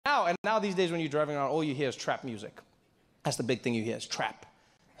now these days when you're driving around, all you hear is trap music. That's the big thing you hear is trap.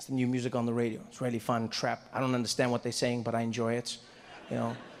 That's the new music on the radio. It's really fun, trap. I don't understand what they're saying, but I enjoy it. You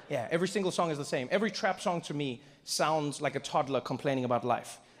know? Yeah, every single song is the same. Every trap song to me sounds like a toddler complaining about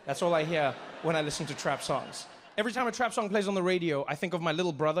life. That's all I hear when I listen to trap songs. Every time a trap song plays on the radio, I think of my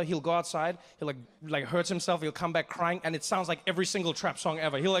little brother. He'll go outside, he'll like hurt himself, he'll come back crying, and it sounds like every single trap song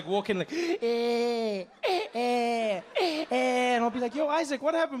ever. He'll like walk in like, and I'll be like, yo, Isaac,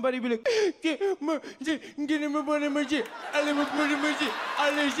 what happened, buddy? He'll be like,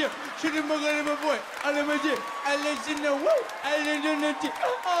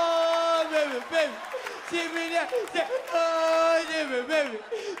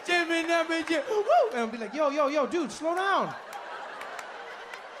 and I'll be like, yo, dude, slow down.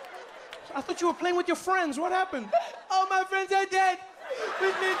 I thought you were playing with your friends. What happened? All my friends are dead.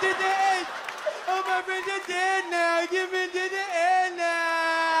 With me to the end. All my friends are dead now. Give me to the end now.